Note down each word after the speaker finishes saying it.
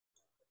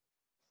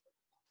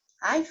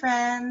Hi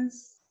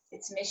friends,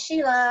 it's Miss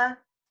Sheila.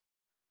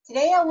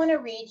 Today I want to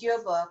read you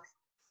a book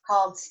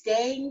called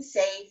Staying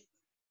Safe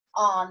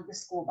on the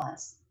School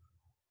Bus.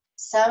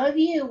 Some of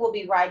you will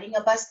be riding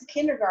a bus to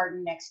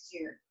kindergarten next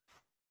year,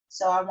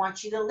 so I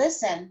want you to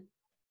listen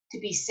to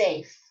be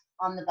safe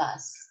on the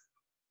bus.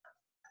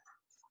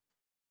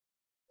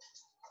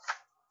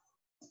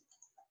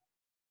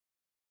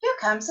 Here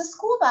comes a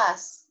school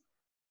bus.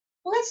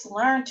 Let's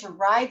learn to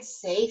ride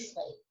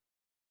safely.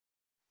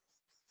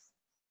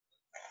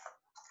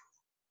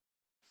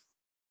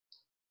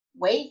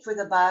 Wait for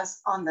the bus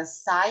on the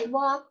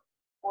sidewalk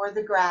or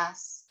the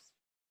grass.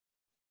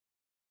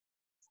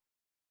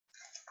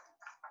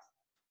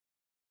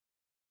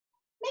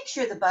 Make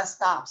sure the bus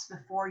stops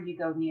before you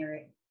go near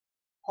it.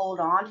 Hold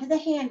on to the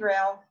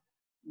handrail.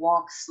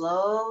 Walk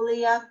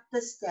slowly up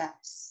the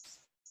steps.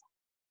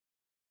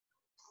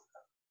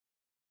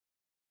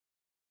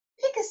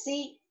 Pick a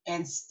seat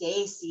and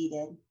stay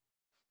seated.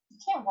 You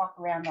can't walk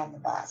around on the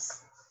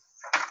bus.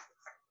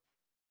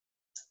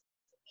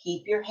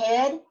 Keep your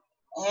head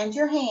and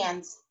your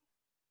hands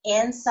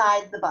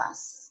inside the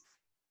bus.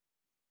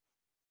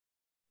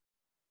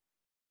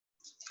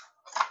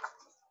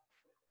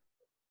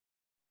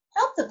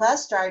 Help the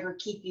bus driver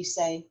keep you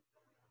safe.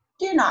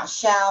 Do not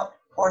shout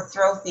or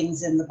throw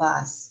things in the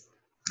bus.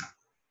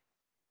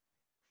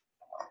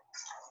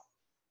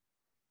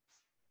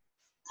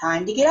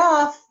 Time to get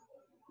off.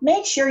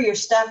 Make sure your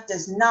stuff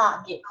does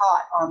not get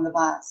caught on the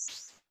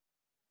bus.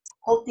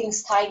 Hold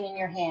things tight in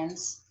your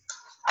hands.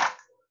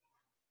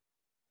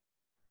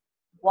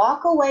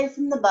 Walk away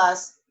from the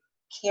bus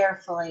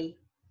carefully.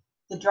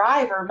 The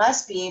driver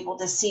must be able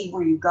to see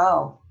where you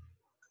go.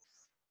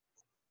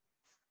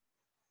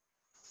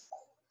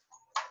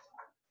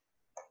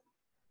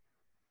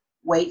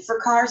 Wait for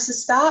cars to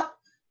stop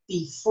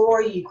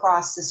before you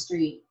cross the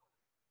street.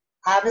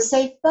 Have a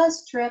safe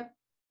bus trip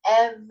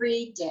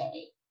every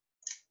day.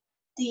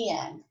 The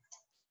end.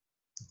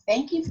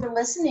 Thank you for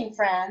listening,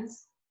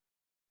 friends.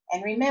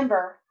 And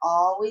remember,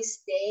 always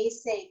stay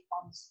safe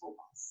on the school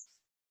bus.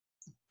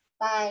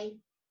 Bye.